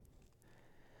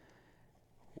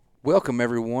Welcome,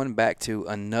 everyone, back to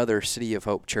another City of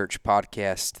Hope Church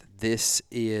podcast. This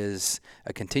is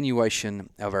a continuation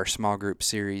of our small group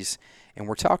series, and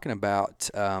we're talking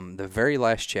about the very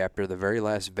last chapter, the very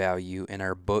last value in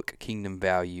our book, Kingdom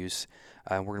Values.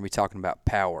 We're going to be talking about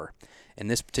power. In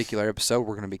this particular episode,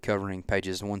 we're going to be covering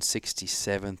pages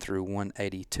 167 through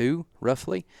 182,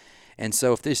 roughly. And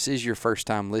so if this is your first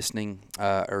time listening,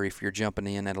 or if you're jumping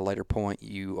in at a later point,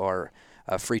 you are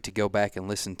free to go back and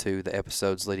listen to the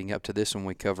episodes leading up to this one.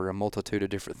 We cover a multitude of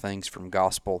different things from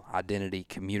gospel, identity,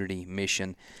 community,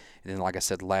 mission. And then, like I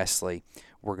said, lastly,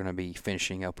 we're going to be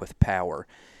finishing up with power.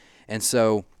 And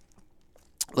so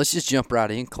let's just jump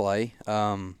right in, Clay.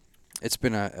 It's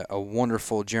been a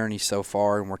wonderful journey so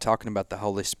far, and we're talking about the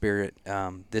Holy Spirit.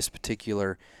 This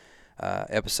particular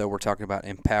episode, we're talking about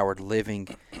empowered living.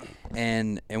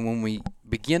 And when we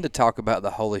begin to talk about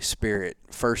the Holy Spirit,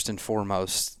 first and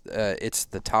foremost, it's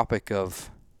the topic of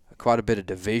quite a bit of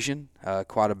division,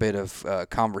 quite a bit of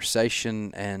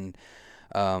conversation, and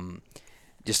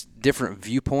just different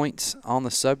viewpoints on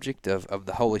the subject of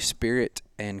the Holy Spirit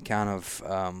and kind of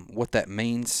what that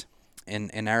means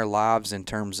in our lives in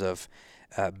terms of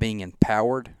being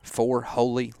empowered for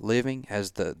holy living,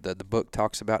 as the book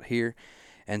talks about here.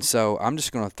 And so I'm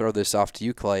just going to throw this off to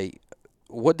you, Clay.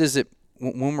 What does it,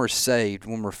 when we're saved,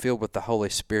 when we're filled with the Holy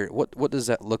Spirit, what does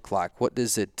that look like? What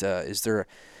does it, is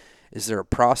there a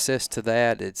process to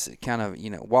that? It's kind of,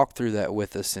 walk through that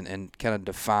with us and kind of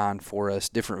define for us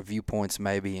different viewpoints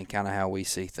maybe and kind of how we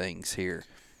see things here.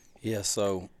 Yeah,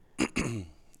 so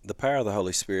the power of the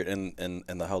Holy Spirit and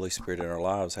the Holy Spirit in our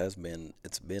lives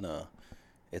it's been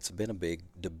a big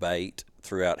debate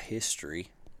throughout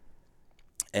history.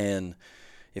 And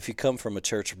if you come from a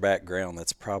church background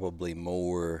that's probably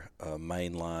more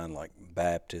mainline, like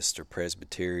Baptist or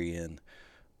Presbyterian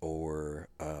or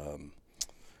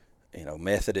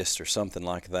Methodist or something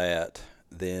like that,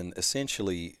 then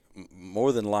essentially,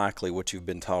 more than likely, what you've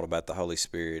been taught about the Holy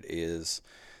Spirit is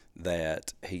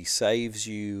that He saves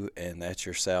you, and that's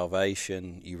your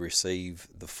salvation. You receive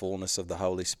the fullness of the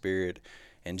Holy Spirit,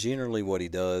 and generally, what He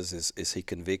does is He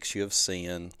convicts you of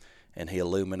sin, and He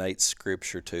illuminates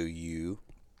Scripture to you,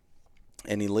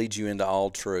 and He leads you into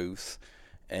all truth,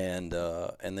 and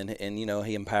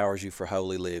He empowers you for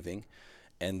holy living.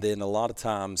 And then a lot of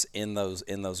times in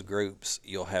those groups,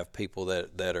 you'll have people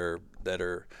that are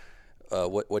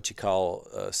what you call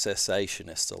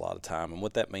cessationists a lot of time, and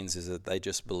what that means is that they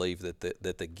just believe that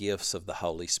the gifts of the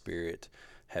Holy Spirit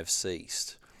have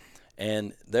ceased.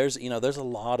 And there's a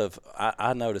lot of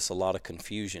I notice a lot of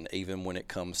confusion even when it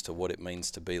comes to what it means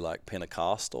to be like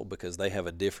Pentecostal, because they have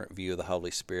a different view of the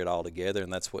Holy Spirit altogether,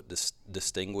 and that's what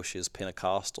distinguishes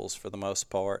Pentecostals for the most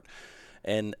part.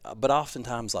 And but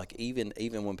oftentimes, like even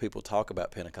when people talk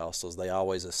about Pentecostals, they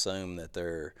always assume that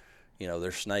they're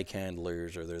snake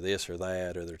handlers, or they're this or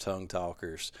that, or they're tongue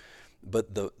talkers.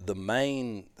 But the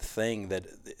main thing that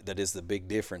is the big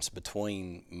difference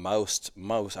between most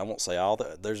I won't say all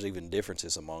there's even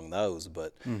differences among those,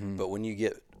 but Mm-hmm. but when you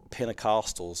get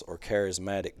Pentecostals or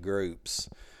charismatic groups,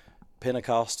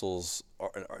 Pentecostals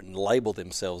label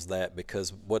themselves that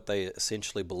because what they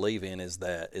essentially believe in is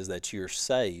that you're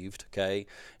saved, okay?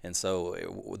 And so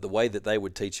the way that they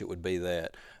would teach it would be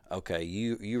that, okay,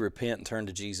 you repent and turn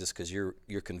to Jesus because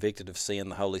you're convicted of sin.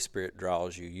 The Holy Spirit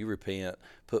draws you. You repent,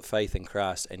 put faith in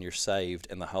Christ, and you're saved,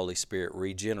 and the Holy Spirit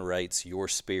regenerates your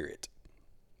spirit.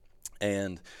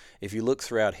 And if you look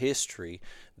throughout history,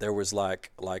 there was like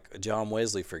John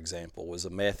Wesley, for example, was a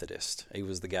Methodist. He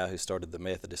was the guy who started the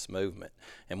Methodist movement.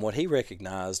 And what he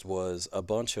recognized was a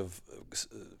bunch of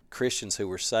Christians who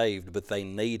were saved, but they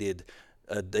needed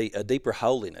a deeper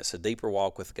holiness, a deeper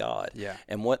walk with God. Yeah.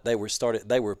 And what they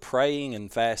were praying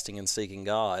and fasting and seeking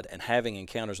God and having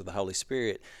encounters with the Holy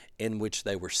Spirit in which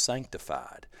they were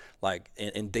sanctified, like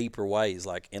in deeper ways.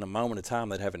 Like in a moment of time,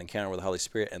 they'd have an encounter with the Holy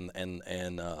Spirit,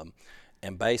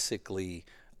 and basically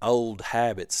old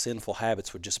habits, sinful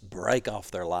habits, would just break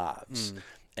off their lives.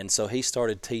 And so he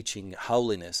started teaching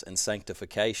holiness and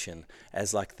sanctification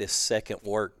as like this second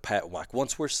work. Like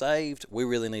once we're saved, we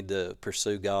really need to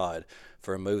pursue God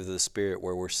for a move of the Spirit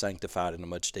where we're sanctified in a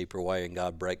much deeper way, and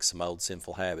God breaks some old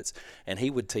sinful habits. And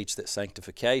he would teach that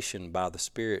sanctification by the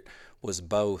Spirit was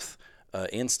both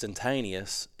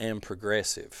instantaneous and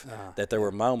progressive. That there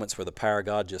were moments where the power of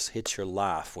God just hit your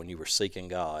life when you were seeking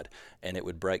God, and it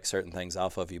would break certain things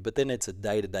off of you. But then it's a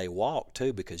day-to-day walk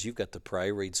too, because you've got to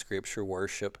pray, read Scripture,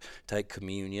 worship, take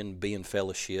communion, be in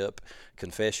fellowship,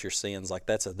 confess your sins. Like,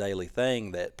 that's a daily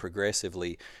thing that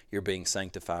progressively you're being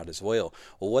sanctified as well.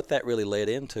 Well, what that really led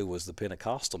into was the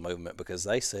Pentecostal movement, because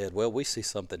they said, well, we see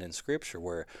something in Scripture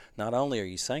where not only are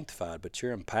you sanctified, but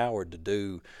you're empowered to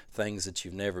do things that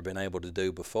you've never been able to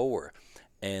do before.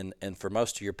 And for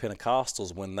most of your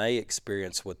Pentecostals, when they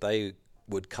experience what they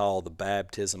would call the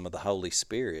baptism of the Holy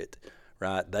Spirit,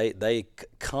 right, they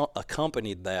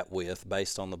accompanied that with,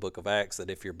 based on the book of Acts, that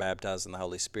if you're baptized in the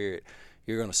Holy Spirit,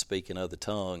 you're going to speak in other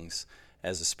tongues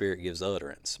as the Spirit gives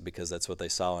utterance, because that's what they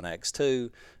saw in Acts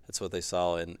 2. That's what they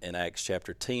saw in Acts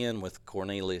chapter 10 with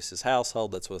Cornelius'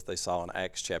 household. That's what they saw in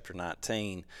Acts chapter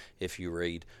 19, if you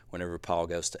read, whenever Paul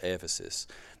goes to Ephesus.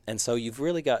 And so you've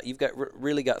really got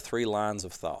three lines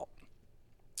of thought.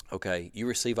 Okay, you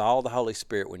receive all the Holy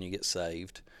Spirit when you get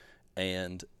saved,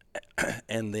 and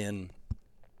then,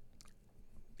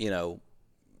 you know,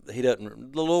 the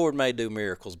Lord may do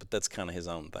miracles, but that's kind of his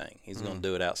own thing. He's going to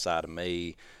do it outside of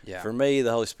me. Yeah. For me,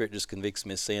 the Holy Spirit just convicts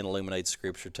me of sin, illuminates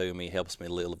Scripture to me, helps me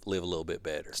live a little bit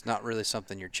better. It's not really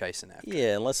something you're chasing after.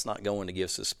 Yeah, and let's not go into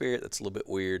gifts of the Spirit. That's a little bit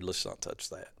weird. Let's not touch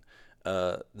that.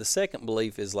 The second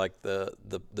belief is like the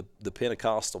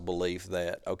Pentecostal belief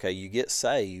that, okay, you get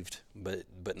saved,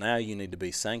 but now you need to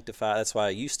be sanctified. That's why I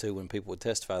used to, when people would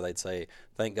testify, they'd say,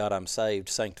 "Thank God I'm saved,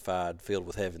 sanctified, filled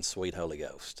with heaven's sweet Holy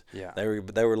Ghost." Yeah.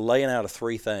 They were laying out a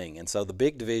three thing, and so the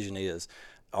big division is,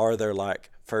 are there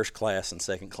like first class and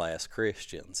second class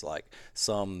Christians, like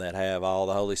some that have all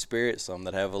the Holy Spirit, some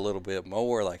that have a little bit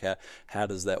more? Like, how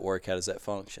does that work? How does that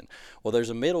function? Well, there's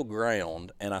a middle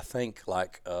ground, and I think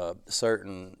like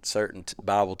certain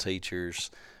Bible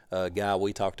teachers, a guy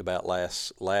we talked about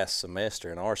last semester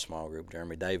in our small group,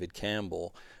 Jeremy, David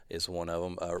Campbell is one of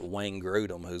them. Wayne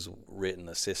Grudem, who's written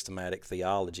a systematic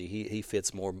theology, he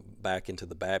fits more back into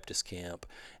the Baptist camp.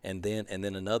 And then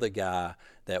another guy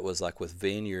that was like with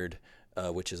Vineyard,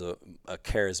 which is a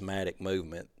charismatic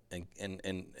movement.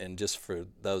 And just for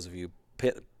those of you,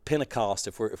 Pentecost,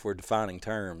 if we're defining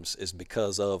terms, is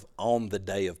because of on the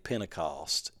day of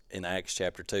Pentecost in Acts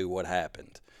chapter 2, what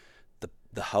happened?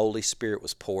 The Holy Spirit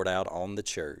was poured out on the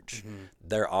church. Mm-hmm.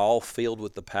 They're all filled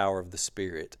with the power of the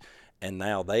Spirit. And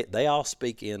now they all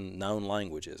speak in known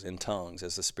languages, in tongues,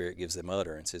 as the Spirit gives them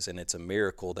utterances. And it's a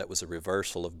miracle that was a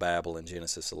reversal of Babel in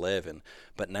Genesis 11.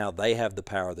 But now they have the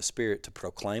power of the Spirit to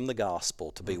proclaim the gospel,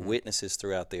 to be witnesses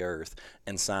throughout the earth,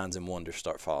 and signs and wonders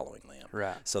start following them.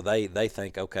 Right. So they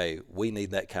think, okay, we need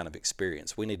that kind of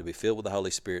experience. We need to be filled with the Holy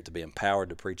Spirit to be empowered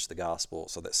to preach the gospel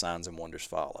so that signs and wonders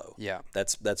follow. Yeah.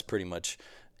 That's pretty much,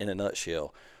 in a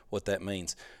nutshell, what that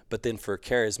means. But then for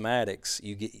charismatics,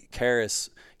 you get charis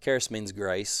means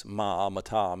grace,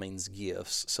 mata means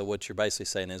gifts. So what you're basically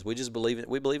saying is we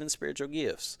believe in spiritual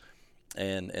gifts,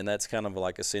 and that's kind of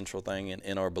like a central thing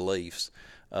in our beliefs.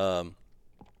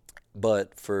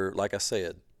 But for, like I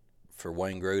said, for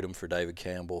Wayne Grudem, for David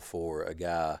Campbell, for a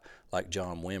guy like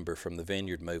John Wimber from the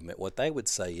Vineyard movement, what they would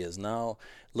say is, no,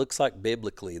 looks like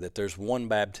biblically that there's one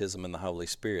baptism in the Holy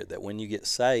Spirit, that when you get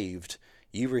saved,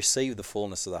 you receive the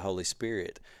fullness of the Holy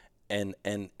Spirit. And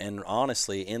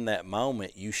honestly, in that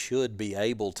moment, you should be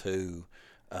able to,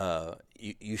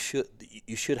 you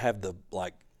should have the,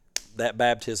 like, that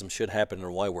baptism should happen in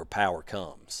a way where power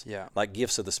comes. Yeah. Like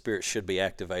gifts of the Spirit should be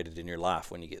activated in your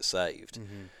life when you get saved.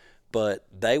 Mm-hmm. But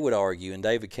they would argue, and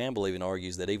David Campbell even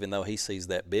argues, that even though he sees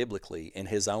that biblically, in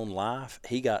his own life,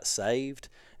 he got saved,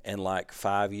 and like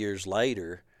 5 years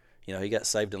later, you know, he got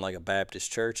saved in like a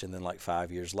Baptist church, and then like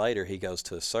 5 years later, he goes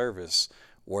to a service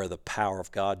where the power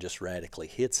of God just radically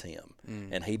hits him,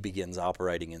 and he begins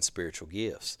operating in spiritual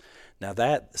gifts. Now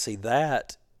that's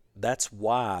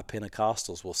why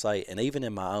Pentecostals will say, and even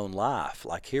in my own life,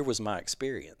 like, here was my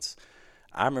experience.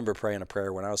 I remember praying a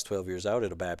prayer when I was 12 years old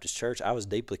at a Baptist church. I was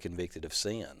deeply convicted of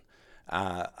sin.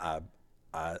 I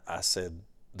said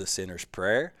the sinner's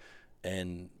prayer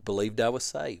and believed I was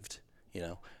saved, you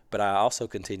know. But I also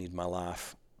continued my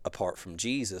life apart from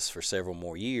Jesus for several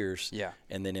more years. Yeah.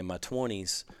 And then in my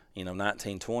 20s,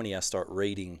 19, 20, I start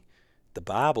reading the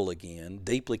Bible again,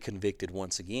 deeply convicted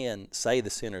once again, say the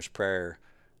sinner's prayer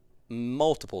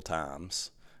multiple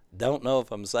times. Don't know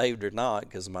if I'm saved or not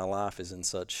because my life is in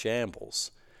such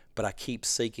shambles. But I keep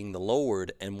seeking the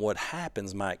Lord, and what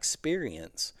happens, my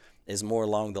experience, is more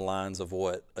along the lines of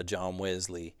what a John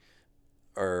Wesley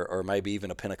or maybe even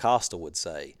a Pentecostal would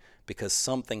say, because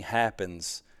something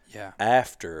happens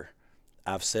after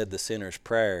I've said the sinner's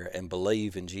prayer and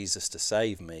believe in Jesus to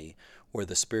save me, where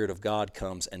the Spirit of God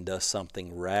comes and does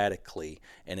something radically,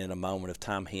 and in a moment of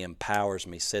time He empowers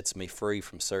me, sets me free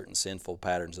from certain sinful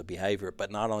patterns of behavior. But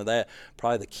not only that,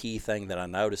 probably the key thing that I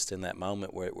noticed in that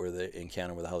moment where the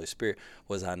encounter with the Holy Spirit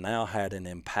was I now had an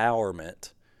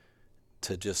empowerment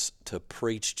to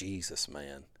preach Jesus,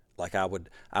 man. Like I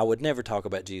would never talk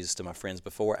about Jesus to my friends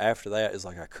before. After that, it's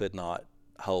like I could not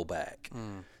hold back.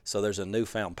 So there's a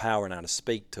newfound power now to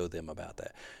speak to them about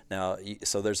that. Now,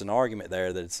 so there's an argument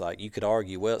there that it's like you could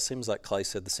argue, well, it seems like Clay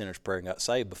said the sinner's prayer and got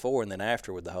saved before, and then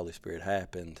afterward the Holy Spirit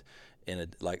happened,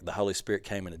 like the Holy Spirit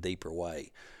came in a deeper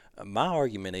way. My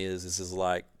argument is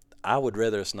like I would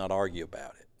rather us not argue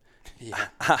about it.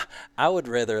 Yeah. I would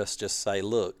rather us just say,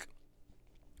 look,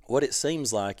 what it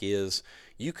seems like is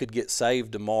you could get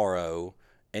saved tomorrow,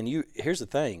 and here's the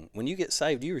thing: when you get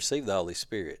saved, you receive the Holy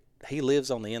Spirit. He lives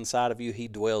on the inside of you. He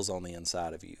dwells on the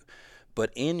inside of you.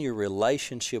 But in your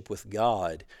relationship with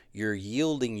God, you're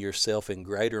yielding yourself in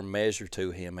greater measure to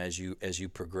Him as you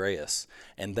progress.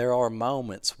 And there are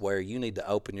moments where you need to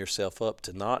open yourself up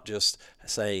to not just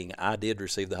saying, I did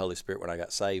receive the Holy Spirit when I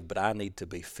got saved, but I need to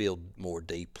be filled more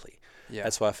deeply. Yeah.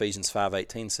 That's why Ephesians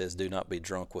 5:18 says, do not be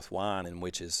drunk with wine, in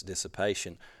which is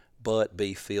dissipation, but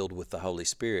be filled with the Holy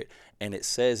Spirit. And it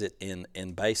says it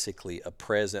in basically a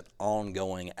present,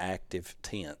 ongoing, active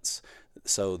tense,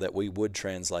 so that we would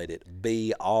translate it,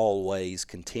 be always,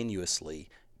 continuously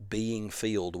being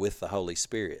filled with the Holy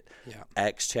Spirit. Yeah.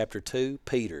 Acts chapter 2,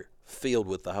 Peter, filled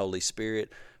with the Holy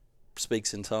Spirit,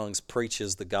 speaks in tongues,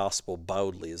 preaches the gospel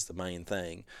boldly is the main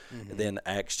thing. Then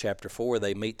Acts chapter 4,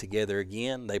 they meet together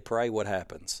again, they pray, what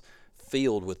happens?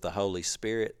 Filled with the Holy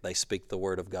Spirit, they speak the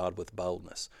word of God with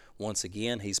boldness. Once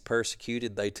again, he's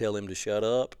persecuted, they tell him to shut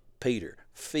up. Peter,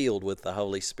 filled with the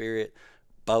Holy Spirit,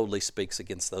 boldly speaks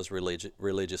against those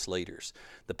religious leaders.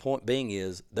 The point being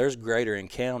is, there's greater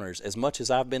encounters. As much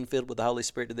as I've been filled with the Holy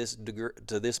Spirit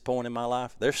to this point in my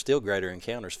life, there's still greater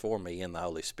encounters for me in the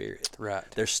Holy Spirit. Right.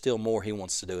 There's still more He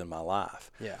wants to do in my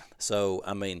life. Yeah. So,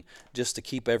 I mean, just to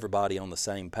keep everybody on the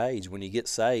same page, when you get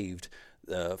saved,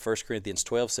 1 Corinthians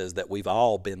 12 says that we've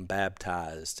all been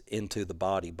baptized into the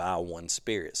body by one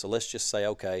Spirit. So let's just say,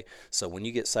 okay, so when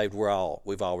you get saved,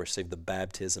 we've all received the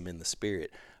baptism in the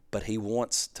Spirit. But He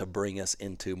wants to bring us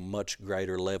into much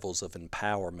greater levels of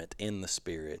empowerment in the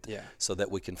Spirit, so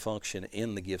that we can function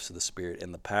in the gifts of the Spirit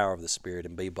and the power of the Spirit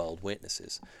and be bold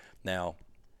witnesses. Now,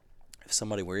 if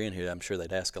somebody were in here, I'm sure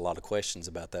they'd ask a lot of questions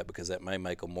about that, because that may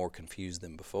make them more confused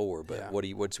than before. But what are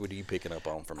you picking up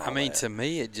on from all that? I mean, to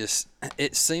me,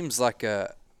 it seems like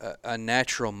a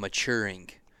natural maturing.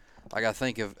 Like I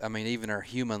think of, even our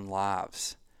human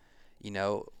lives. You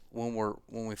know, when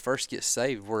we first get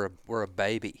saved, we're a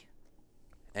baby,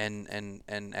 and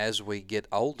as we get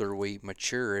older, we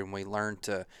mature and we learn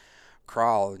to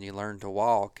crawl, and you learn to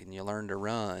walk, and you learn to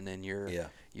run, and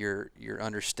your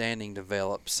understanding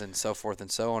develops, and so forth and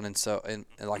so on, and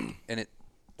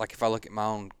if I look at my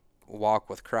own walk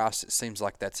with Christ, it seems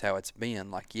like that's how it's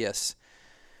been. Like, yes,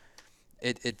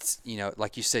 it's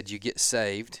like you said, you get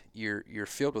saved, you're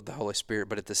filled with the Holy Spirit,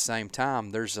 but at the same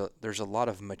time, there's a lot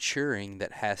of maturing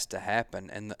that has to happen,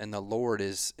 and the Lord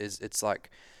is it's like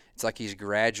He's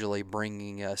gradually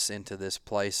bringing us into this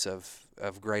place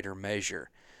of greater measure,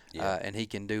 and He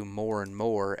can do more and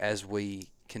more as we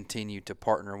continue to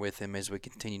partner with Him, as we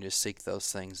continue to seek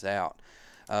those things out.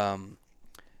 That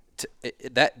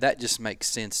just makes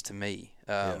sense to me.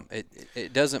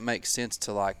 It doesn't make sense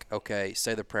to, like, okay,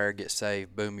 say the prayer, get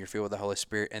saved, boom, you're filled with the Holy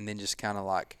Spirit, and then just kind of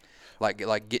like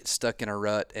get stuck in a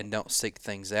rut and don't seek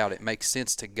things out. It makes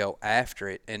sense to go after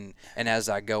it, and as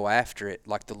I go after it,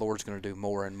 like, the Lord's going to do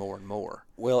more and more and more.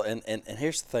 Well, and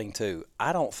here's the thing too.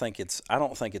 I don't think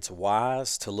it's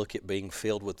wise to look at being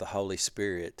filled with the Holy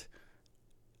Spirit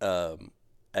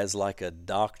as like a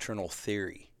doctrinal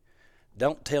theory.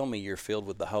 Don't tell me you're filled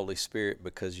with the Holy Spirit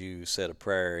because you said a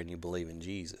prayer and you believe in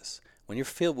Jesus. When you're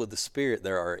filled with the Spirit,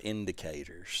 there are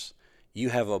indicators. You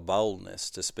have a boldness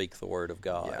to speak the word of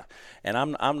God. Yeah. And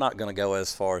I'm not going to go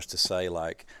as far as to say,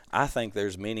 like, I think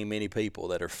there's many people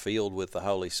that are filled with the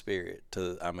Holy Spirit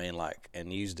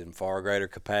and used in far greater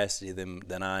capacity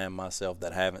than I am myself,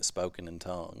 that haven't spoken in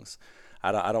tongues.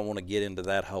 I don't want to get into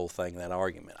that whole thing, that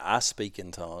argument. I speak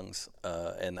in tongues,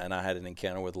 and I had an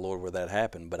encounter with the Lord where that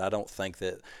happened, but I don't think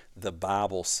that the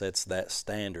Bible sets that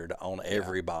standard on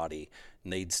everybody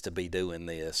needs to be doing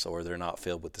this, or they're not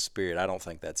filled with the Spirit. I don't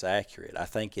think that's accurate. I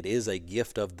think it is a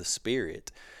gift of the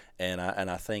Spirit, and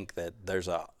I think that there's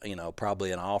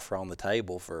probably an offer on the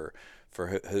table for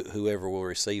whoever will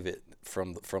receive it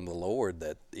from the Lord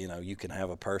that you can have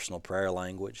a personal prayer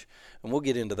language, and we'll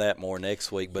get into that more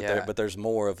next week. But there's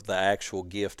more of the actual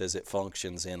gift as it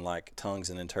functions in like tongues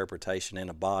and interpretation in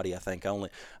a body. I think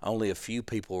only a few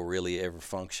people really ever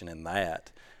function in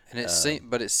that. And it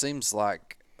seems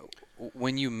like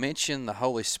when you mention the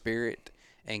Holy Spirit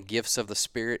and gifts of the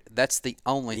Spirit, that's the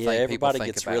only thing people think about. Everybody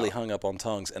gets really hung up on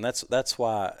tongues, and that's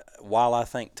why, while I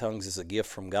think tongues is a gift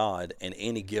from God, and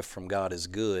any gift from God is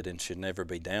good and should never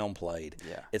be downplayed,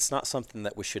 it's not something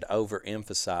that we should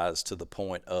overemphasize to the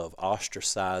point of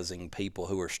ostracizing people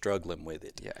who are struggling with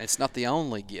it. Yeah, it's not the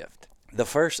only gift.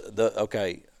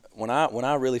 When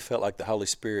I really felt like the Holy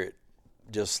Spirit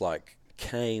just like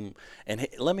came, and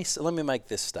let me make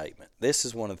this statement. This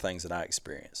is one of the things that I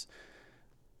experienced.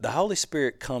 The Holy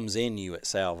Spirit comes in you at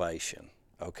salvation,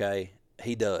 okay?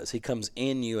 He does. He comes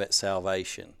in you at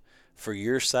salvation for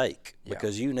your sake,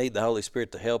 because you need the Holy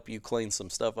Spirit to help you clean some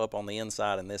stuff up on the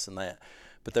inside and this and that.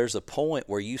 But there's a point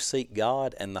where you seek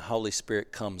God and the Holy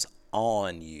Spirit comes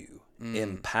on you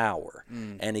in power,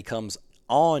 and He comes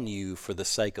on you for the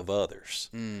sake of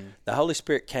others. The Holy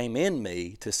Spirit came in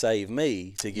me to save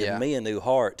me, to give me a new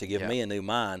heart, to give me a new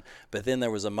mind. But then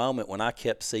there was a moment when I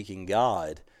kept seeking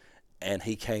God, and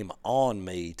He came on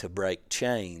me to break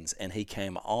chains, and He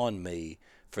came on me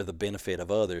for the benefit of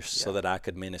others, so that I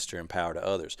could minister in power to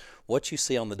others. What you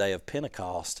see on the day of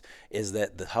Pentecost is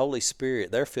that the Holy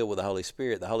Spirit, they're filled with the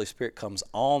Holy Spirit comes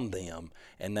on them,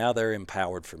 and now they're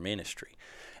empowered for ministry.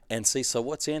 And see, so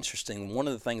what's interesting, one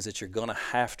of the things that you're going to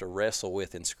have to wrestle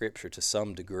with in Scripture to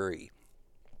some degree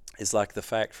is like the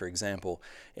fact, for example,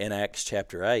 in Acts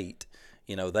chapter 8,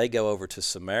 they go over to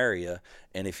Samaria,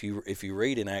 and if you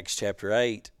read in Acts chapter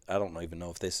 8, I don't even know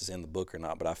if this is in the book or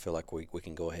not, but I feel like we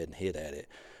can go ahead and hit at it.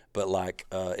 But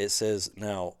it says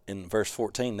now in verse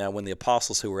 14, now when the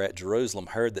apostles who were at Jerusalem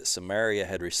heard that Samaria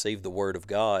had received the word of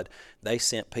God, they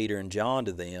sent Peter and John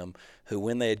to them, who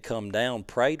when they had come down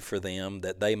prayed for them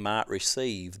that they might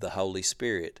receive the Holy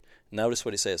Spirit. Notice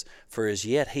what it says, for as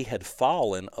yet he had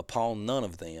fallen upon none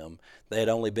of them. They had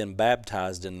only been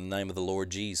baptized in the name of the Lord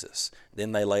Jesus.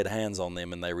 Then they laid hands on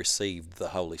them and they received the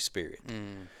Holy Spirit.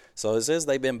 So it says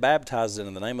they've been baptized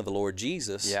in the name of the Lord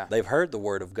Jesus. They've heard the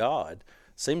word of God.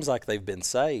 Seems like they've been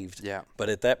saved. But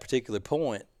at that particular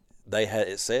point,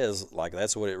 it says, like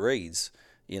that's what it reads,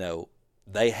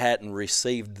 they hadn't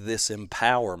received this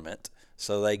empowerment.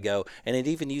 So they go, and it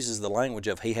even uses the language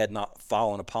of he had not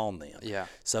fallen upon them.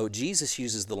 So Jesus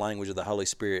uses the language of the Holy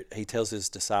Spirit. He tells his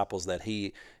disciples that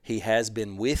he has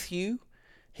been with you,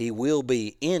 he will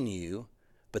be in you.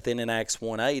 But then in Acts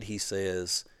 1:8 he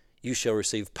says, you shall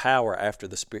receive power after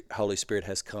the Holy Spirit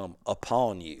has come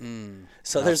upon you.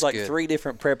 So there's like three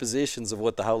different prepositions of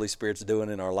what the Holy Spirit's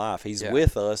doing in our life. He's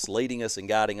with us, leading us and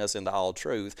guiding us into all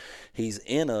truth. He's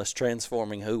in us,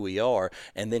 transforming who we are.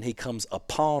 And then he comes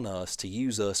upon us to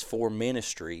use us for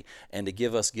ministry and to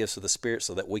give us gifts of the Spirit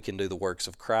so that we can do the works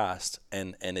of Christ,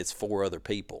 and it's for other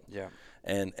people.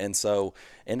 And it's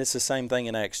the same thing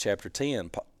in Acts chapter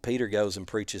 10. Peter goes and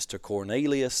preaches to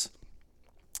Cornelius.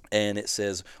 And it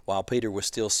says, while Peter was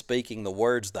still speaking the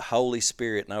words, the Holy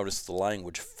Spirit, notice the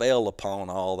language, fell upon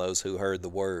all those who heard the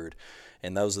word.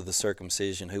 And those of the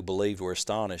circumcision who believed were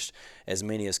astonished, as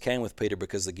many as came with Peter,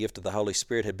 because the gift of the Holy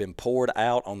Spirit had been poured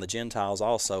out on the Gentiles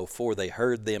also, for they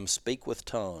heard them speak with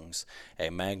tongues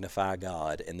and magnify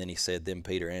God. And then he said, then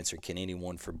Peter answered, can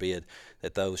anyone forbid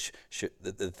that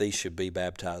that these should be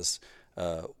baptized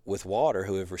with water,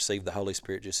 who have received the Holy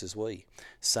Spirit just as we?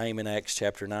 Same in Acts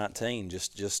chapter 19,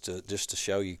 just to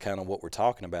show you kind of what we're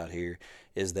talking about here,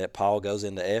 is that Paul goes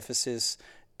into Ephesus,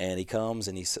 and he comes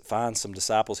and he finds some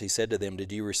disciples. He said to them,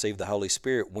 did you receive the Holy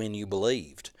Spirit when you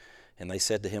believed? And they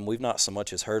said to him, we've not so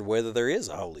much as heard whether there is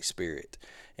a Holy Spirit.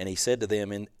 And he said to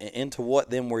them, into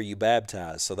what then were you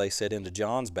baptized? So they said, into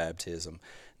John's baptism.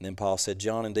 And then Paul said,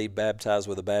 John indeed baptized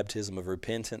with a baptism of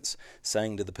repentance,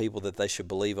 saying to the people that they should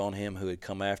believe on him who had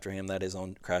come after him, that is,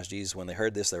 on Christ Jesus. When they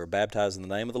heard this, they were baptized in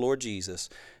the name of the Lord Jesus.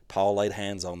 Paul laid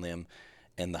hands on them,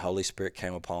 and the Holy Spirit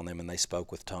came upon them, and they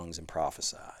spoke with tongues and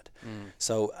prophesied.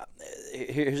 So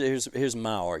here's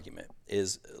my argument,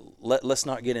 is let's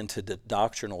not get into the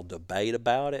doctrinal debate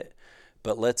about it,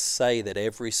 but let's say that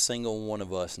every single one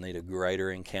of us need a greater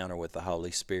encounter with the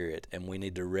Holy Spirit, and we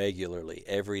need to regularly,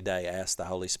 every day, ask the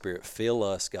Holy Spirit, fill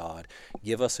us, God,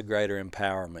 give us a greater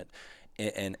empowerment,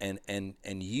 and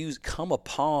come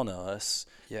upon us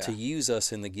to use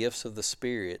us in the gifts of the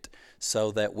Spirit, so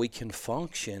that we can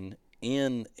function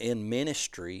in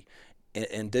ministry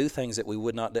and do things that we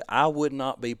would not do. I would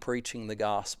not be preaching the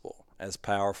gospel as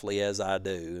powerfully as I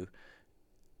do.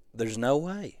 There's no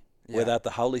way. without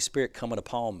the Holy Spirit coming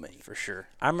upon me. For sure.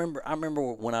 I remember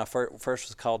when I first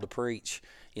was called to preach,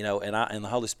 and the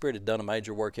Holy Spirit had done a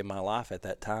major work in my life at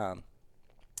that time.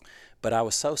 But I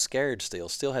was so scared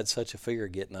still had such a fear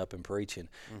of getting up and preaching.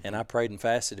 Mm-hmm. And I prayed and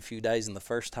fasted a few days, and the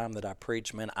first time that I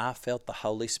preached, man, I felt the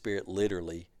Holy Spirit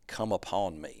literally come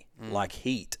upon me like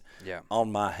heat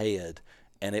on my head.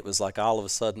 And it was like all of a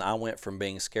sudden I went from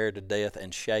being scared to death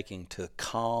and shaking to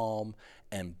calm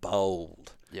and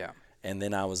bold. Yeah. And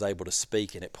then I was able to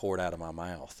speak, and it poured out of my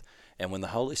mouth. And when the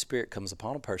Holy Spirit comes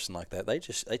upon a person like that,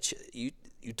 you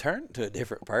turn to a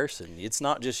different person. It's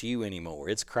not just you anymore.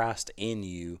 It's Christ in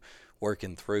you,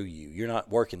 working through you. You're not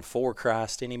working for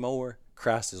Christ anymore.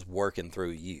 Christ is working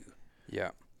through you.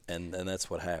 Yeah. And that's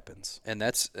what happens. And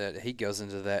that's he goes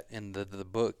into that in the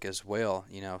book as well.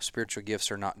 Spiritual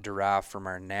gifts are not derived from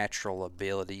our natural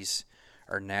abilities,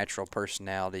 our natural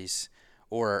personalities,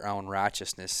 or our own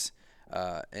righteousness.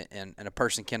 And a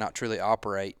person cannot truly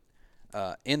operate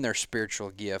in their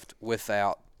spiritual gift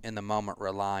without, in the moment,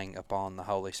 relying upon the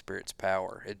Holy Spirit's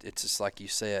power. It's just like you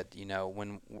said,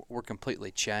 when we're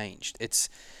completely changed.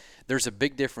 There's a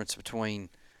big difference between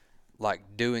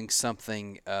like doing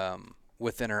something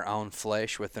within our own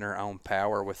flesh, within our own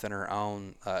power, within our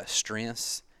own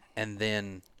strengths, and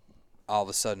then all of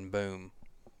a sudden, boom,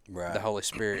 right, the Holy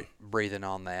Spirit breathing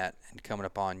on that and coming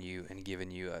upon you and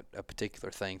giving you a particular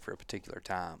thing for a particular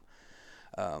time.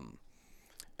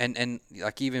 And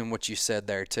like even what you said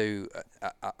there too,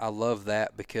 I love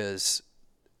that because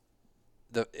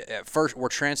at first we're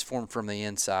transformed from the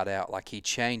inside out, like He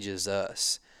changes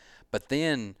us, but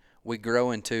then we grow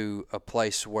into a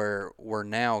place where we're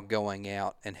now going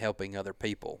out and helping other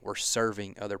people. We're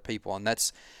serving other people, and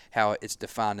that's how it's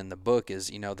defined in the book. Is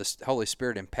this Holy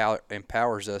Spirit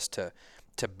empowers us to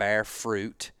bear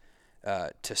fruit,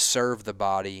 to serve the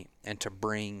body, and to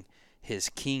bring His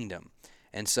kingdom.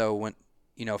 And so when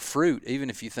fruit,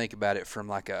 even if you think about it from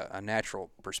like a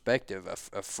natural perspective,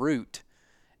 a fruit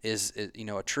is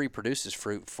a tree produces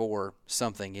fruit for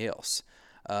something else.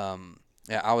 When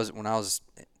I was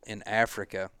in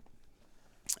Africa,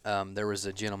 there was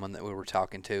a gentleman that we were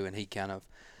talking to, and he kind of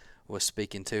was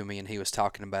speaking to me, and he was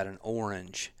talking about an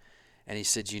orange, and he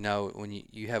said, when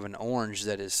you have an orange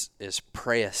that is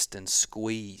pressed and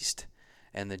squeezed,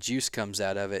 and the juice comes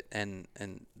out of it, and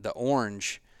the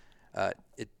orange,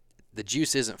 the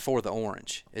juice isn't for the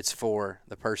orange; it's for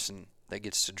the person that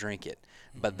gets to drink it.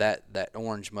 But that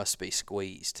orange must be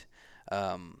squeezed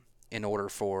in order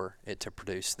for it to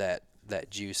produce that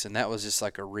juice. And that was just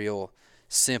like a real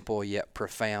simple yet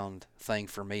profound thing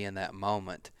for me in that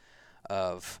moment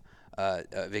of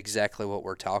exactly what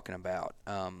we're talking about,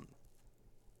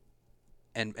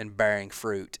 and bearing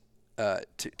fruit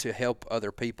to help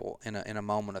other people in a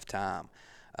moment of time,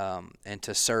 and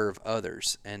to serve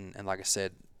others, and like I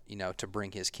said, to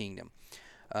bring His kingdom.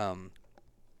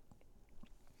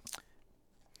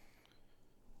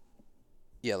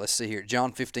 Let's see here.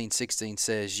 John 15:16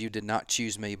 says, "You did not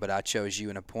choose me, but I chose you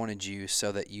and appointed you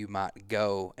so that you might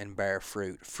go and bear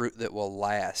fruit that will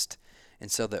last,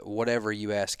 and so that whatever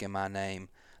you ask in my name,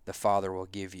 the Father will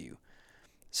give you."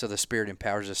 So the Spirit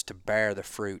empowers us to bear the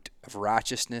fruit of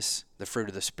righteousness, the fruit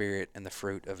of the Spirit, and the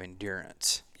fruit of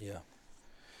endurance.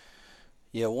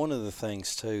 Yeah, one of the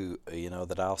things too,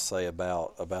 that I'll say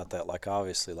about that, like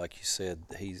obviously, like you said,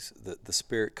 the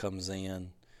Spirit comes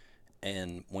in.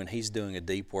 And when He's doing a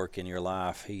deep work in your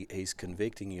life, He's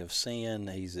convicting you of sin.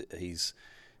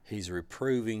 He's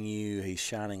reproving you. He's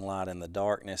shining light in the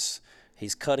darkness.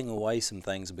 He's cutting away some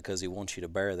things because He wants you to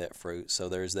bear that fruit. So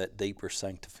there's that deeper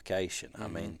sanctification. Mm-hmm. I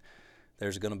mean,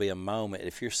 there's going to be a moment,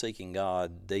 if you're seeking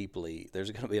God deeply,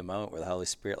 there's going to be a moment where the Holy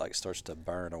Spirit starts to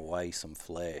burn away some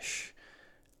flesh.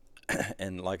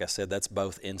 And like I said, that's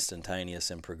both instantaneous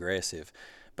and progressive.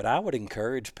 But I would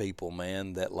encourage people,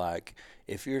 man, that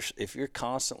if you're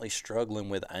constantly struggling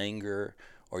with anger,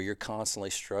 or you're constantly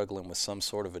struggling with some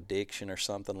sort of addiction or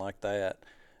something like that,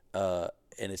 and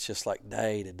it's just like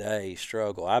day-to-day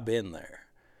struggle. I've been there.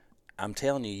 I'm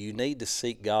telling you, you need to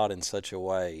seek God in such a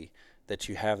way that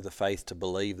you have the faith to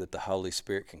believe that the Holy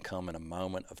Spirit can come in a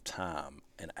moment of time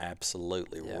and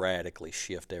absolutely radically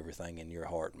shift everything in your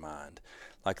heart and mind.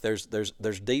 Like there's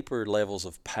deeper levels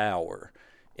of power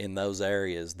in those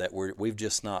areas that we've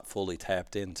just not fully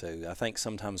tapped into. I think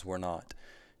sometimes we're not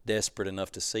desperate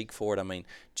enough to seek for it. I mean,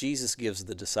 Jesus gives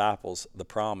the disciples the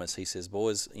promise. He says,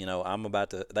 boys,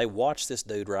 they watch this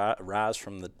dude rise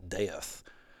from the death,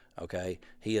 okay?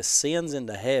 He ascends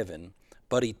into heaven,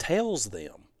 but He tells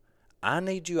them, I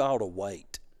need you all to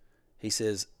wait. He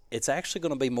says, it's actually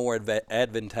going to be more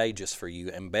advantageous for you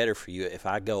and better for you if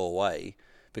I go away,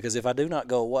 because if I do not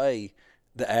go away,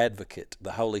 the advocate,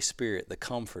 the Holy Spirit, the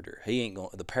comforter. He ain't going,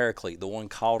 the paraclete, the one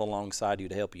called alongside you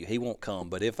to help you. He won't come,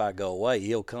 but if I go away,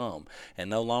 he'll come. And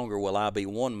no longer will I be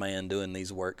one man doing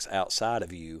these works outside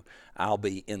of you. I'll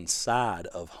be inside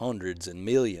of hundreds and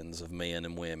millions of men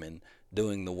and women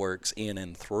doing the works in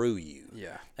and through you.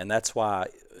 Yeah. And that's why,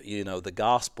 the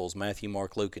Gospels, Matthew,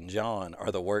 Mark, Luke, and John,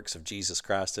 are the works of Jesus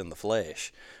Christ in the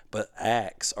flesh. But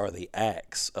Acts are the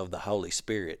acts of the Holy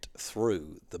Spirit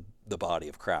through the body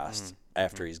of Christ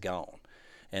after he's gone.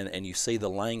 And you see the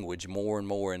language more and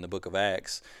more in the book of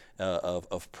Acts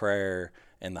of prayer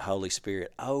and the Holy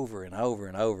Spirit over and over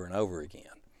and over and over again.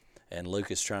 And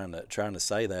Luke is trying to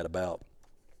say that about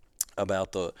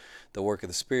the work of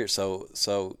the Spirit.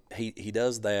 So he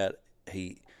does that.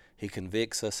 He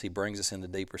convicts us. He brings us into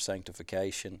deeper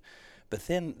sanctification. But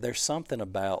then there's something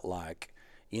about, like,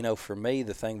 for me,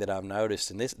 the thing that I've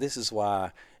noticed, and this is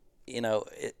why,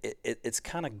 it's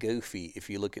kind of goofy if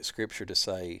you look at Scripture to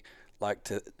say, like,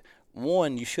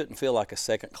 you shouldn't feel like a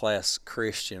second-class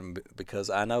Christian, because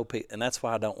I know and that's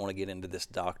why I don't want to get into this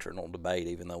doctrinal debate,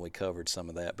 even though we covered some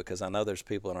of that, because I know there's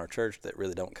people in our church that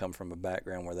really don't come from a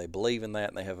background where they believe in that,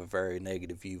 and they have a very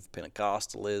negative view of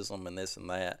Pentecostalism and this and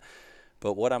that.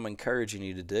 But what I'm encouraging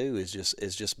you to do is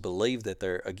just believe that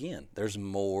there's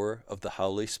more of the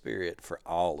Holy Spirit for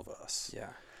all of us. Yeah.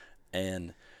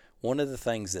 And one of the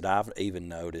things that I've even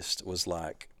noticed was,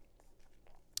 like,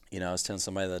 I was telling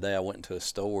somebody the other day, I went into a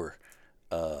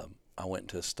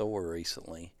store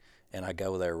recently, and I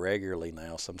go there regularly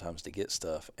now sometimes to get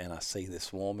stuff, and I see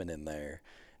this woman in there.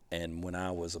 And when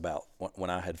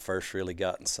I had first really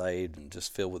gotten saved and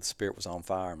just filled with the Spirit, was on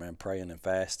fire, man, praying and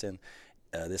fasting,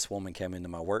 this woman came into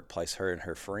my workplace, her and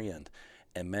her friend,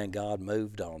 and man, God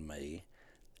moved on me,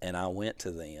 and I went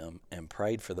to them and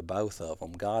prayed for the both of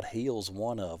them. God heals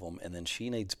one of them, and then she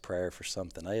needs prayer for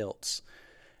something else.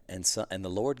 And the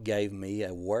Lord gave me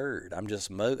a word. I'm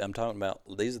talking about,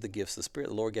 these are the gifts of the Spirit.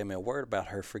 The Lord gave me a word about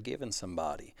her forgiving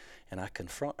somebody, and I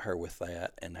confront her with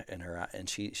that, and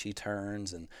she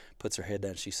turns and puts her head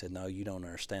down. She said, "No, you don't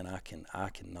understand. I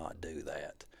cannot do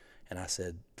that." And I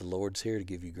said, "The Lord's here to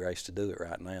give you grace to do it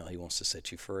right now. He wants to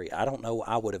set you free." I don't know.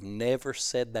 I would have never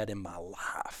said that in my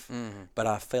life, but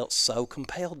I felt so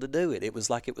compelled to do it. It was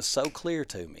like it was so clear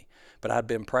to me. But I'd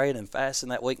been praying and fasting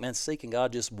that week, man, seeking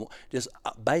God, just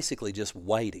basically just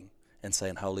waiting and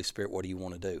saying, "Holy Spirit, what do you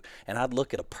want to do?" And I'd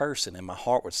look at a person and my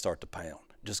heart would start to pound.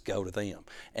 Just go to them.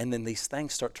 And then these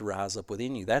things start to rise up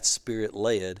within you. That's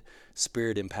Spirit-led,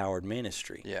 Spirit-empowered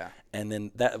ministry. Yeah. And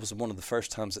then that was one of the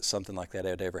first times that something like that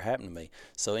had ever happened to me.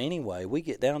 So anyway, we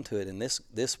get down to it, and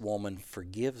this woman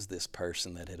forgives this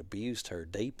person that had abused her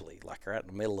deeply, like right in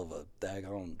the middle of a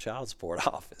daggone child support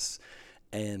office.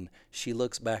 And she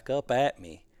looks back up at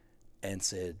me and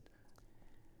said,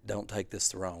 "Don't take this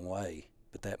the wrong way,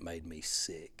 but that made me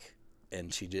sick."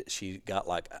 And she got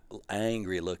like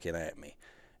angry looking at me.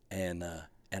 And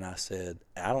I said,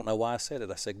 I don't know why I said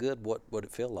it. I said, "Good, what would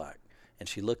it feel like?" And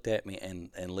she looked at me,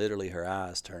 and literally her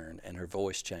eyes turned and her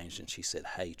voice changed, and she said,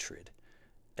 "Hatred,"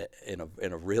 in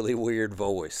a really weird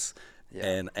voice. Yeah.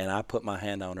 And I put my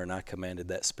hand on her, and I commanded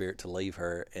that spirit to leave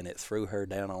her, and it threw her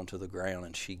down onto the ground,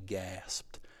 and she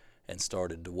gasped and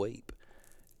started to weep.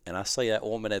 And I see that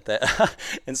woman at that.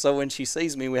 And so when she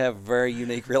sees me, we have a very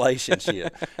unique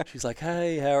relationship. She's like,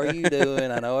 "Hey, how are you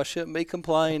doing? I know I shouldn't be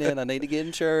complaining. I need to get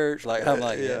in church." Like, I'm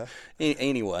like, yeah.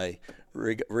 Anyway,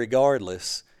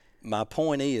 regardless, my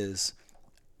point is,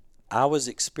 I was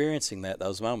experiencing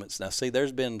those moments. Now, see,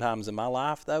 there's been times in my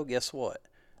life, though, guess what?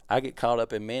 I get caught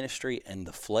up in ministry and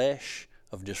the flesh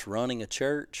of just running a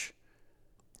church,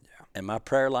 and my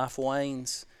prayer life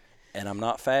wanes, and I'm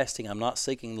not fasting, I'm not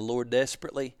seeking the Lord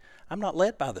desperately, I'm not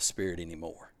led by the Spirit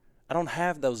anymore. I don't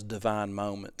have those divine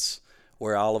moments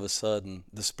where all of a sudden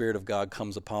the Spirit of God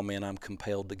comes upon me and I'm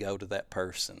compelled to go to that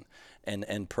person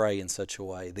and pray in such a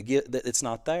way. It's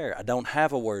not there. I don't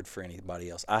have a word for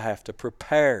anybody else. I have to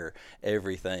prepare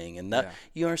everything. And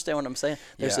you understand what I'm saying?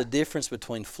 There's a difference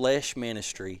between flesh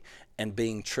ministry and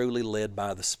being truly led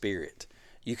by the Spirit.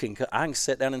 I can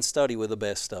sit down and study with the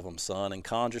best of them, son, and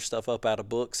conjure stuff up out of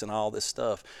books and all this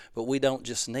stuff. But we don't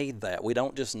just need that. We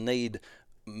don't just need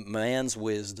man's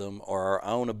wisdom or our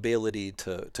own ability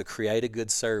to create a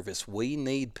good service. We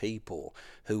need people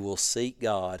who will seek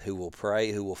God, who will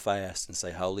pray, who will fast and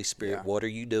say, "Holy Spirit, what are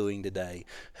you doing today?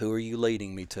 Who are you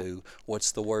leading me to?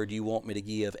 What's the word you want me to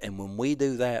give?" And when we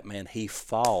do that, man, he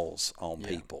falls on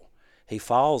people. He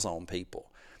falls on people.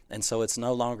 And so it's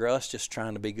no longer us just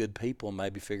trying to be good people and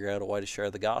maybe figure out a way to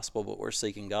share the gospel, but we're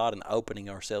seeking God and opening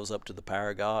ourselves up to the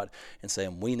power of God and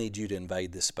saying, we need you to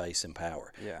invade this space in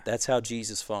power. Yeah. That's how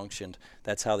Jesus functioned.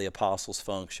 That's how the apostles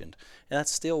functioned. And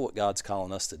that's still what God's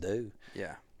calling us to do.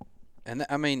 Yeah. And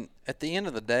I mean, at the end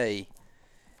of the day,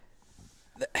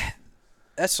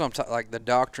 that's what I'm talking, like the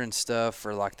doctrine stuff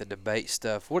or like the debate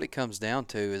stuff. What it comes down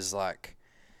to is like,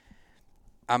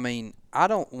 I mean, I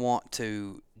don't want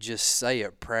to just say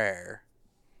a prayer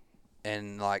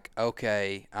and like,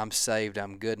 okay, I'm saved,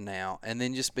 I'm good now, and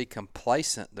then just be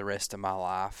complacent the rest of my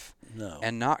life No.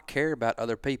 and not care about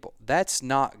other people. That's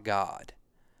not God.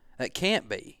 That can't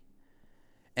be.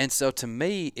 And so to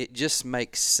me, it just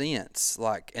makes sense.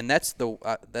 Like, and that's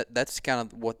that's kind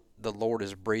of what the Lord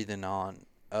is breathing on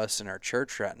us in our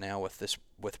church right now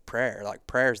with prayer. Like,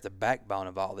 prayer is the backbone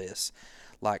of all this.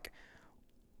 Like,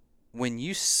 when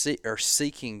you are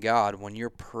seeking God, when you're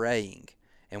praying,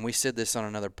 and we said this on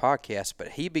another podcast,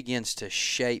 but He begins to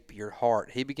shape your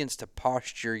heart. He begins to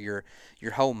posture your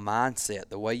whole mindset.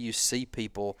 The way you see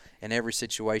people in every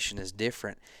situation is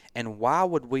different. And why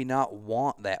would we not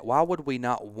want that? Why would we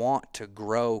not want to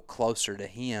grow closer to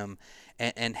Him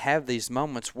and have these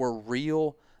moments where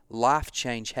real life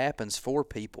change happens for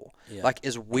people? Yeah. Like,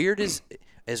 as weird as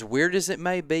it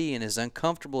may be and as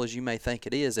uncomfortable as you may think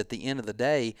it is, at the end of the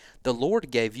day, the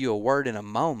Lord gave you a word in a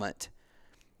moment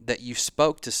that you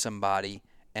spoke to somebody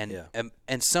and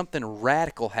something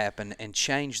radical happened and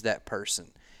changed that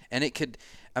person. And it could,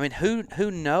 I mean, who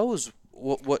knows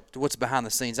what's behind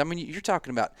the scenes? I mean, you're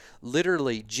talking about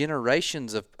literally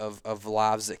generations of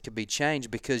lives that could be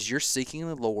changed because you're seeking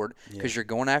the Lord, because you're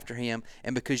going after Him,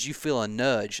 and because you feel a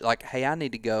nudge like, hey, I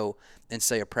need to go and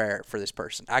say a prayer for this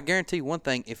person. I guarantee you one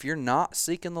thing: if you're not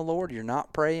seeking the Lord, you're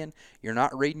not praying, you're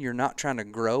not reading, you're not trying to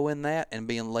grow in that and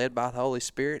being led by the Holy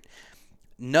Spirit,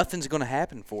 nothing's going to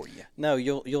happen for you. No,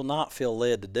 you'll not feel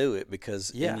led to do it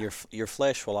because Yeah. in your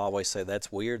flesh will always say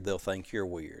that's weird. They'll think you're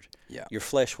weird. Yeah. Your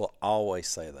flesh will always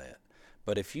say that.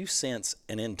 But if you sense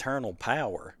an internal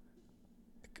power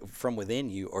from within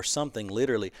you, or something,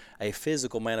 literally a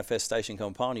physical manifestation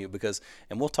come upon you,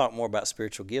 and we'll talk more about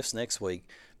spiritual gifts next week,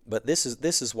 but this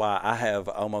is why I have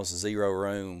almost zero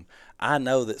room. I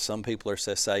know that some people are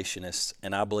cessationists,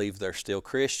 and I believe they're still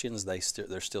Christians,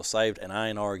 they're still saved, and I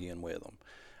ain't arguing with them.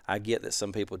 I get that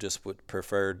some people just would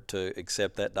prefer to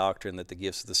accept that doctrine that the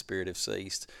gifts of the Spirit have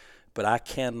ceased, but I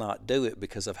cannot do it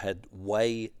because I've had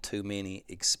way too many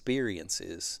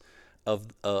experiences of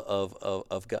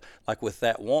God. Like with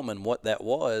that woman, what that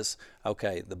was,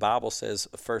 okay, the Bible says,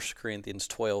 1 Corinthians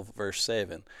 12, verse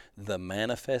 7, the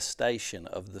manifestation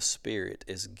of the Spirit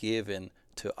is given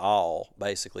to all,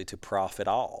 basically to profit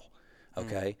all.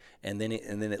 Okay, and then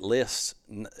it lists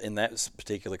in that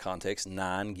particular context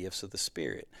 9 gifts of the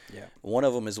Spirit. Yeah. One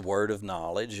of them is word of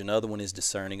knowledge. Another one is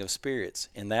discerning of spirits.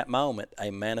 In that moment, a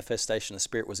manifestation of the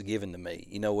Spirit was given to me.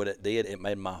 You know what it did? It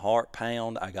made my heart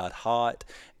pound. I got hot,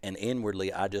 and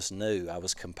inwardly I just knew I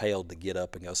was compelled to get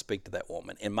up and go speak to that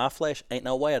woman. In my flesh, ain't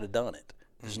no way I'd have done it.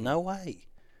 There's no way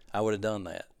I would have done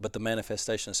that. But the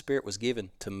manifestation of the Spirit was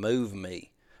given to move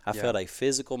me. I felt a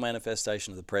physical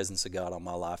manifestation of the presence of God on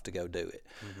my life to go do it.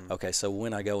 Okay, so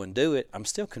when I go and do it, I'm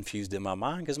still confused in my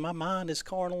mind because my mind is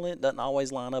carnal and it doesn't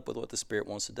always line up with what the Spirit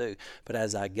wants to do. But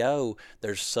as I go,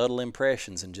 there's subtle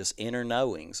impressions and just inner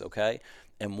knowings, okay?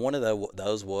 And one of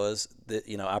those was that,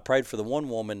 I prayed for the one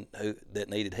woman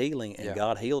that needed healing, and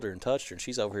God healed her and touched her, and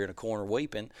she's over here in a corner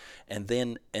weeping. And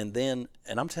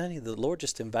I'm telling you, the Lord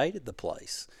just invaded the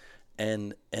place.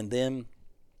 And then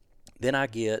I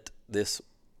get this.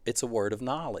 It's a word of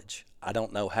knowledge. I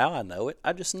don't know how I know it.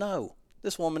 I just know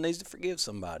this woman needs to forgive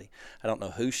somebody. I don't know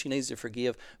who she needs to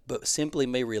forgive, but simply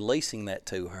me releasing that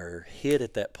to her hit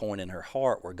at that point in her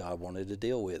heart where God wanted to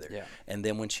deal with her. Yeah. And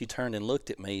then when she turned and looked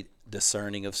at me,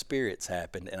 discerning of spirits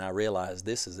happened, and I realized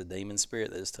this is a demon spirit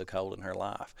that has took hold in her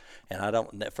life. And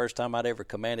that first time I'd ever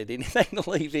commanded anything to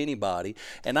leave anybody,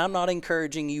 and I'm not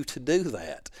encouraging you to do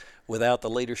that without the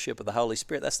leadership of the Holy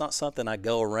Spirit. That's not something I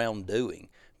go around doing.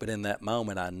 But in that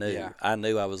moment, I knew. Yeah. I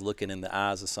knew I was looking in the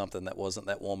eyes of something that wasn't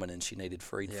that woman, and she needed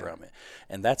freed from it.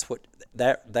 And that's what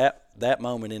that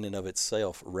moment in and of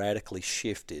itself radically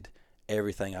shifted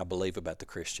everything I believe about the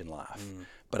Christian life.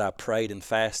 But I prayed and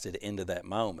fasted into that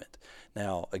moment.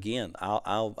 Now, again,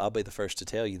 I'll be the first to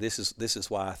tell you this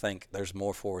is why I think there's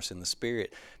more for us in the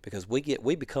Spirit, because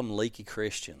we become leaky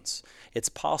Christians. It's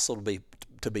possible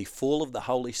to be full of the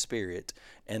Holy Spirit,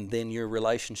 and then your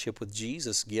relationship with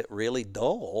Jesus get really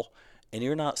dull, and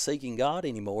you're not seeking God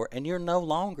anymore, and you're no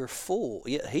longer full.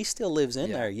 Yeah, He still lives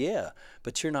in there, yeah,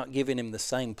 but you're not giving Him the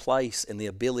same place and the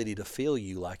ability to fill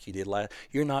you like you did last.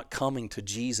 You're not coming to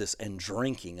Jesus and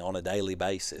drinking on a daily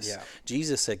basis. Yeah.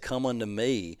 Jesus said, "Come unto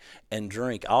me and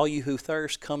drink. All you who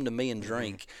thirst, come to me and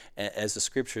drink." As the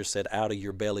Scripture said, "Out of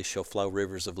your belly shall flow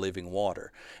rivers of living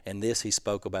water." And this He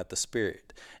spoke about the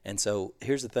Spirit. And so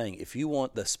here's the thing: if you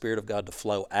want the Spirit of God to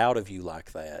flow out of you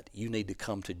like that, you need to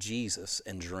come to Jesus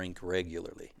and drink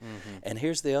regularly. And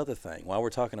here's the other thing: while we're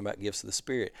talking about gifts of the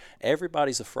Spirit,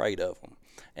 everybody's afraid of them,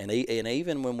 and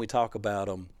even when we talk about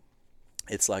them,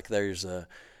 it's like there's a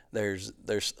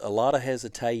lot of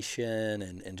hesitation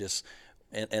and just.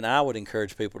 And I would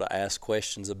encourage people to ask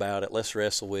questions about it. Let's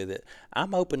wrestle with it.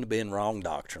 I'm open to being wrong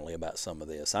doctrinally about some of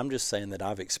this. I'm just saying that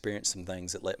I've experienced some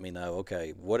things that let me know,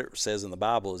 okay, what it says in the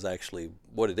Bible is actually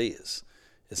what it is.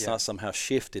 It's not somehow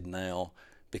shifted now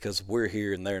because we're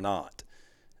here and they're not.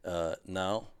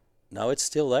 No, it's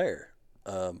still there.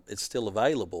 It's still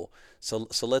available. So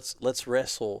let's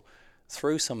wrestle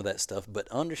through some of that stuff. But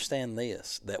understand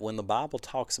this: that when the Bible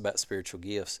talks about spiritual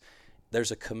gifts,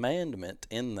 there's a commandment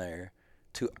in there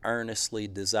to earnestly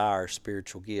desire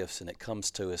spiritual gifts, and it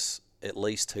comes to us at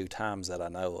least 2 times that I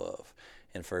know of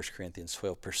in 1 Corinthians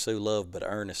 12. Pursue love, but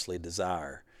earnestly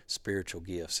desire spiritual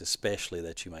gifts, especially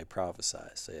that you may prophesy,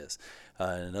 it says. In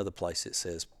another place it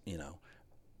says,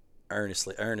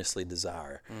 earnestly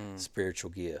desire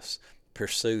spiritual gifts.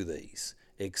 Pursue these,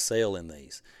 excel in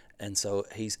these. And so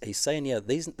he's saying,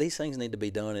 these things need to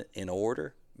be done in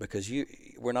order, because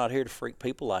we're not here to freak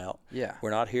people out. Yeah.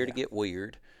 We're not here to get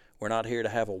weird. We're not here to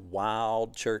have a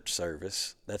wild church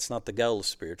service. That's not the goal of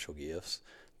spiritual gifts.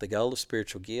 The goal of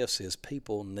spiritual gifts is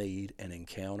people need an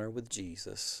encounter with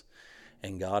Jesus,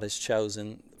 and God has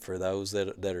chosen for those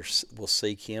that will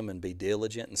seek Him and be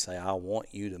diligent and say, I want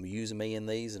you to use me in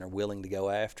these, and are willing to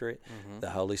go after it. The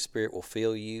Holy Spirit will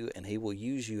fill you, and He will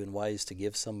use you in ways to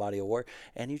give somebody a word.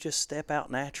 And you just step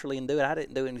out naturally and do it. I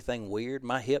didn't do anything weird.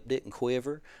 My hip didn't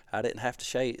quiver. I didn't have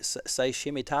to say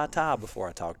shimmy ta-ta before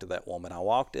I talked to that woman. I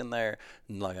walked in there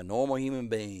like a normal human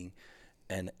being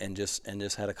and just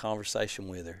had a conversation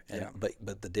with her.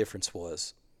 But the difference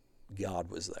was God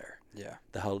was there. Yeah.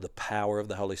 The power of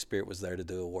the Holy Spirit was there to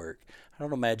do a work. I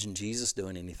don't imagine Jesus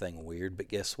doing anything weird, but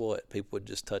guess what? People would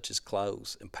just touch His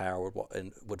clothes, and power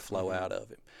would flow out of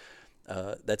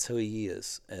Him. That's who He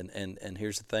is. And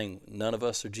here's the thing: none of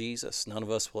us are Jesus. None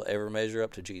of us will ever measure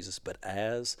up to Jesus. But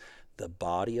as the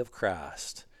body of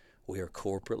Christ, we are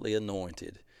corporately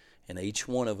anointed, and each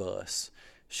one of us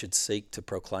should seek to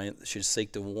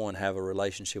have a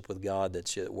relationship with God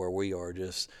where we are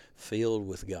just filled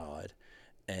with God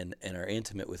and are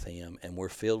intimate with Him, and we're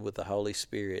filled with the Holy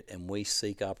Spirit, and we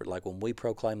seek like when we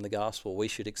proclaim the gospel, we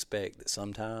should expect that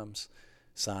sometimes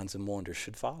signs and wonders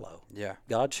should follow. Yeah.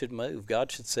 God should move.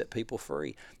 God should set people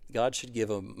free. God should give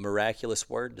a miraculous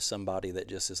word to somebody that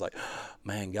just is like,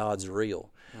 man, God's real.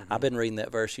 I've been reading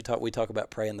that verse. We talk about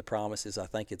praying the promises. I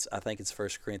think it's 1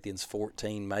 Corinthians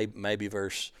 14, maybe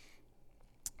verse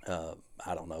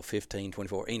 15,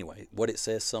 24. Anyway, what it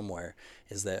says somewhere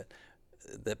is that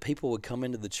people would come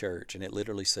into the church, and it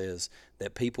literally says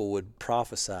that people would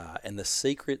prophesy, and the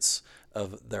secrets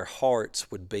of their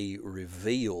hearts would be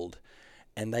revealed,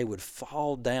 and they would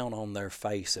fall down on their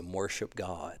face and worship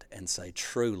God and say,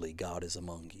 truly, God is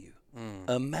among you.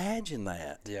 Imagine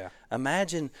that. Yeah.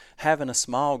 Imagine having a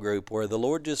small group where the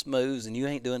Lord just moves and you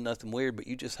ain't doing nothing weird, but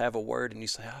you just have a word and you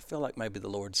say, I feel like maybe the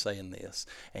Lord's saying this.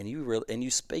 And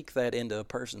you speak that into a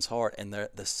person's heart, and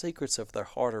the secrets of their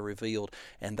heart are revealed,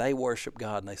 and they worship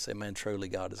God, and they say, man, truly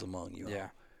God is among you.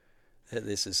 Yeah.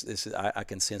 I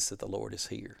can sense that the Lord is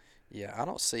here. Yeah. I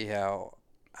don't see how,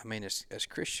 as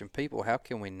Christian people, how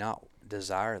can we not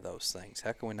desire those things?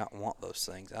 How can we not want those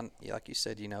things? Like you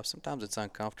said, sometimes it's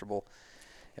uncomfortable.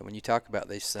 And when you talk about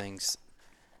these things,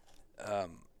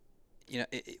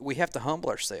 we have to humble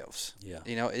ourselves. Yeah.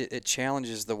 It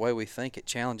challenges the way we think. It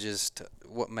challenges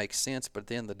what makes sense. But at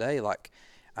the end of the day, like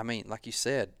you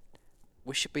said,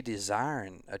 we should be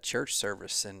desiring a church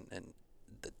service and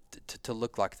to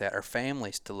look like that, our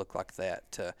families to look like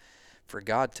that, for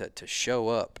God to show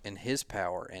up in His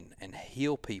power and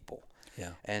heal people.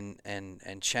 Yeah.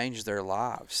 And change their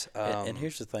lives. And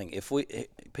here's the thing: if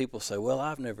people say, "Well,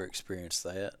 I've never experienced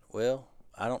that," well,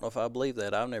 I don't know if I believe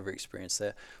that. I've never experienced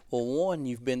that. Well, one,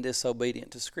 you've been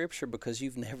disobedient to Scripture because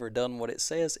you've never done what it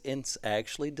says. It's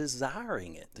actually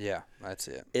desiring it. Yeah, that's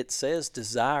it. It says,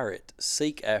 "Desire it,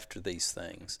 seek after these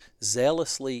things,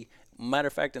 zealously." Matter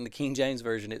of fact, in the King James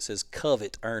Version, it says,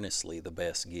 "Covet earnestly the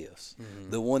best gifts."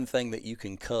 The one thing that you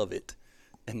can covet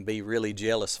and be really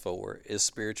jealous for is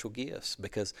spiritual gifts,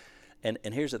 because And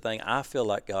here's the thing, I feel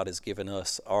like God has given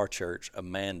us, our church, a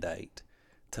mandate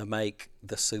to make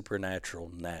the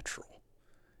supernatural natural.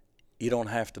 You don't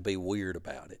have to be weird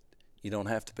about it. You don't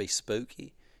have to be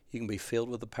spooky. You can be filled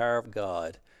with the power of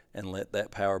God and let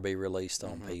that power be released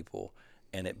on people,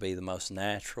 and it be the most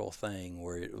natural thing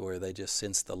where they just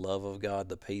sense the love of God,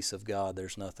 the peace of God.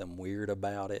 There's nothing weird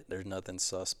about it. There's nothing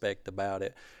suspect about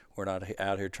it. We're not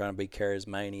out here trying to be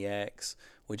charismaniacs.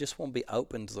 We just want to be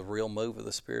open to the real move of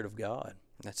the Spirit of God.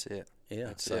 That's it. Yeah.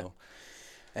 That's so. it.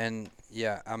 And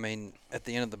yeah, I mean, at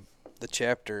the end of the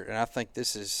chapter, and I think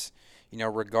this is,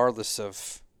 regardless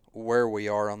of where we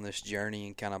are on this journey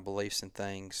and kind of beliefs and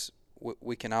things,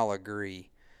 we can all agree,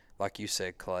 like you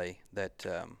said, Clay, that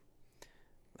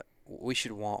we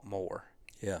should want more.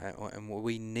 Yeah. And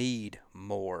we need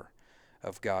more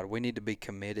of God. We need to be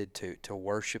committed to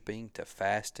worshiping, to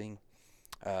fasting,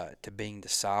 to being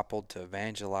discipled, to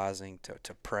evangelizing,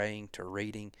 to praying, to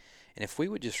reading. And if we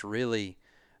would just really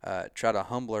try to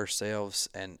humble ourselves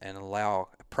and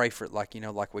pray for it,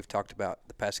 like we've talked about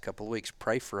the past couple of weeks,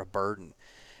 pray for a burden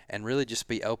and really just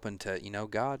be open to,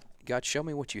 God, show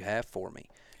me what you have for me.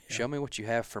 Yeah. Show me what you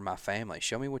have for my family.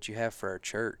 Show me what you have for our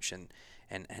church.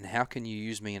 And how can you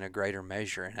use me in a greater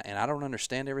measure? And I don't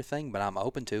understand everything, but I'm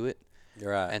open to it.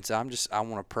 You're right. And so I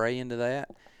want to pray into that,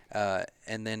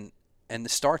 and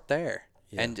start there.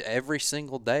 Yeah. And every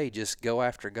single day, just go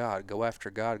after God, go after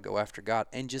God, go after God,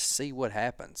 and just see what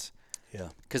happens. Yeah.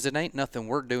 Because it ain't nothing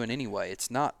we're doing anyway.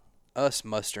 It's not us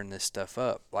mustering this stuff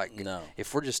up. No.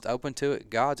 If we're just open to it,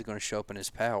 God's going to show up in His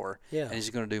power, yeah. and He's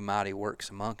going to do mighty works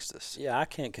amongst us. Yeah, I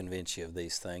can't convince you of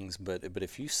these things, but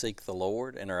if you seek the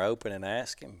Lord and are open and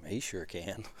ask Him, He sure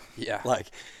can. Yeah.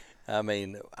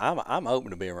 I'm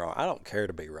open to being wrong. I don't care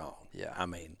to be wrong. Yeah.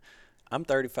 I'm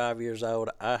 35 years old.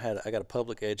 I got a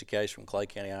public education from Clay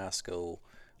County High School.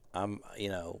 I'm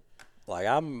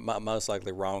most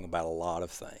likely wrong about a lot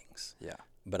of things. Yeah.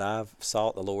 But I've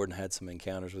sought the Lord and had some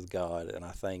encounters with God, and I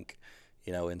think,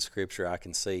 in Scripture I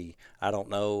can see. I don't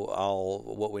know all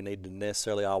what we need to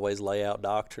necessarily always lay out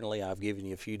doctrinally. I've given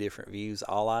you a few different views.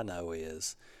 All I know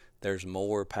is there's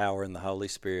more power in the Holy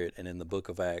Spirit, and in the book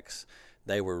of Acts,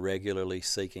 they were regularly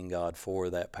seeking God for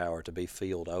that power to be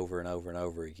filled over and over and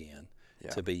over again,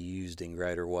 to be used in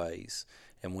greater ways.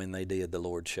 And when they did, the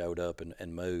Lord showed up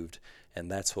and moved,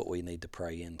 and that's what we need to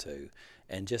pray into.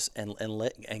 And just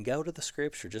and go to the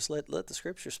Scripture. Just let the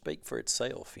Scripture speak for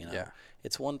itself. Yeah.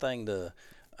 It's one thing to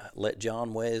let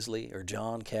John Wesley or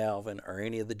John Calvin or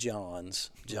any of the Johns,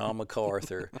 John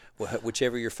MacArthur,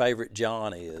 whichever your favorite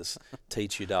John is,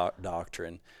 teach you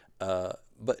doctrine.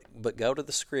 But go to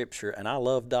the Scripture. And I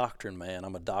love doctrine, man.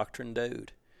 I'm a doctrine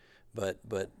dude. But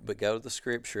go to the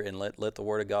Scripture and let the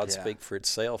Word of God speak for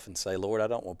itself, and say, Lord, I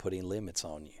don't want to put any limits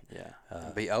on you.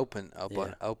 Yeah, be open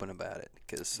about it,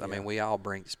 because we all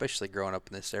bring, especially growing up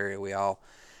in this area, we all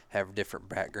have different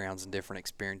backgrounds and different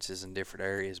experiences in different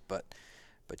areas. But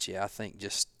yeah, I think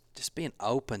just being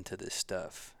open to this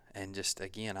stuff, and just,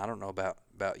 again, I don't know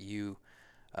about you,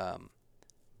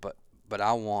 but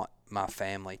I want my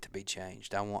family to be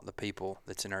changed. I want the people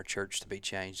that's in our church to be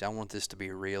changed. I want this to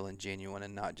be real and genuine,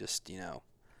 and not just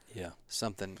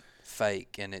something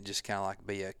fake, and it just kind of like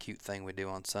be a cute thing we do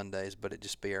on Sundays, but it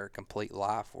just be our complete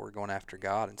life. We're going after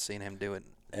God and seeing Him do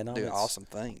awesome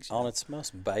things. On its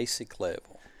most basic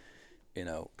level,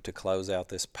 to close out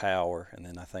this power, and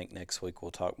then I think next week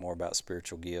we'll talk more about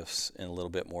spiritual gifts in a little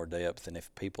bit more depth, and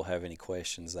if people have any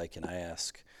questions they can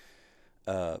ask.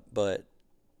 But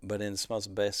in its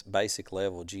most basic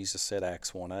level, Jesus said,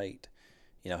 Acts 1:8,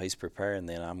 He's preparing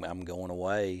then. I'm going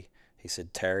away. He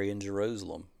said, tarry in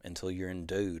Jerusalem until you're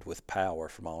endued with power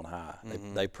from on high.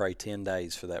 Mm-hmm. They pray 10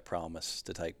 days for that promise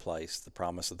to take place, the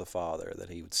promise of the Father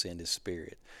that He would send His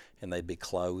Spirit, and they'd be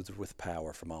clothed with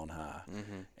power from on high.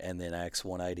 Mm-hmm. And then Acts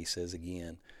 1:8, He says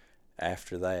again,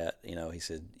 after that, He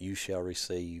said, you shall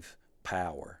receive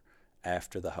power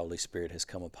after the Holy Spirit has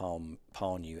come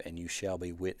upon you, and you shall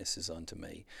be witnesses unto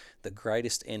me. The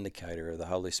greatest indicator of the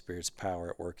Holy Spirit's power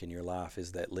at work in your life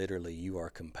is that literally you are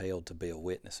compelled to be a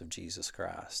witness of Jesus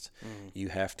Christ. Mm-hmm. You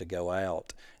have to go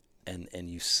out and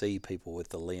you see people with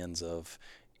the lens of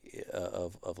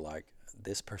like,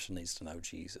 this person needs to know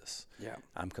Jesus. Yeah.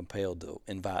 I'm compelled to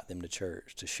invite them to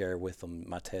church, to share with them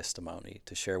my testimony,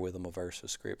 to share with them a verse of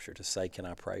Scripture, to say, can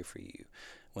I pray for you?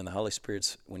 When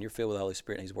you're filled with the Holy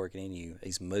Spirit and He's working in you,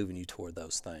 He's moving you toward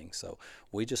those things. So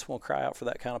we just want to cry out for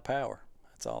that kind of power.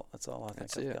 That's all I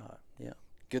think of God. Yeah.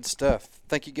 Good stuff.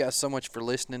 Thank you guys so much for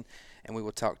listening, and we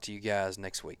will talk to you guys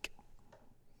next week.